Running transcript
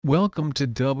Welcome to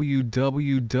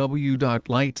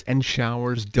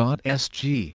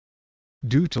www.lightsandshowers.sg.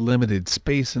 Due to limited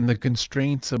space and the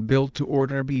constraints of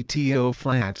built-to-order BTO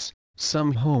flats,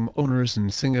 some homeowners in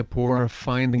Singapore are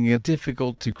finding it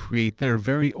difficult to create their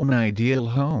very own ideal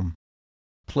home.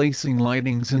 Placing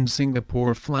lightings in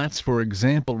Singapore flats, for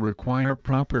example, require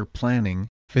proper planning,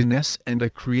 finesse and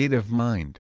a creative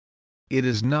mind. It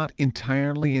is not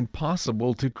entirely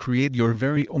impossible to create your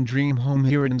very own dream home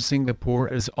here in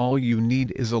Singapore, as all you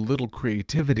need is a little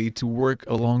creativity to work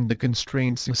along the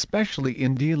constraints, especially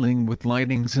in dealing with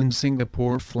lightings in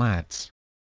Singapore flats.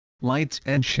 Lights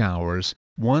and Showers,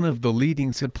 one of the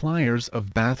leading suppliers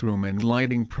of bathroom and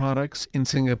lighting products in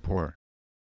Singapore.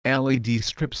 LED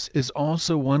strips is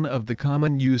also one of the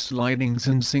common use lightings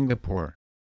in Singapore.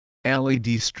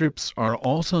 LED strips are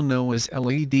also known as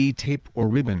LED tape or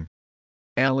ribbon.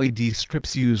 LED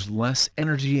strips use less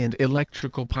energy and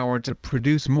electrical power to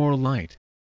produce more light.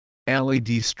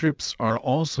 LED strips are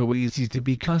also easy to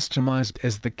be customized,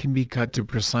 as they can be cut to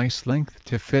precise length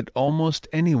to fit almost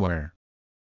anywhere.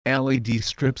 LED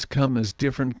strips come as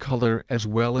different color as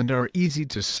well and are easy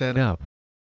to set up.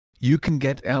 You can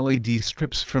get LED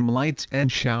strips from Lights and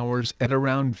Showers at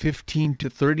around $15 to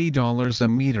 $30 a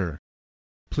meter.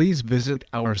 Please visit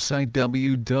our site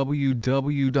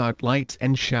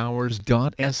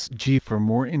www.lightsandshowers.sg for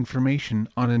more information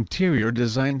on interior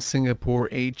design Singapore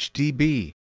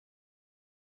HDB.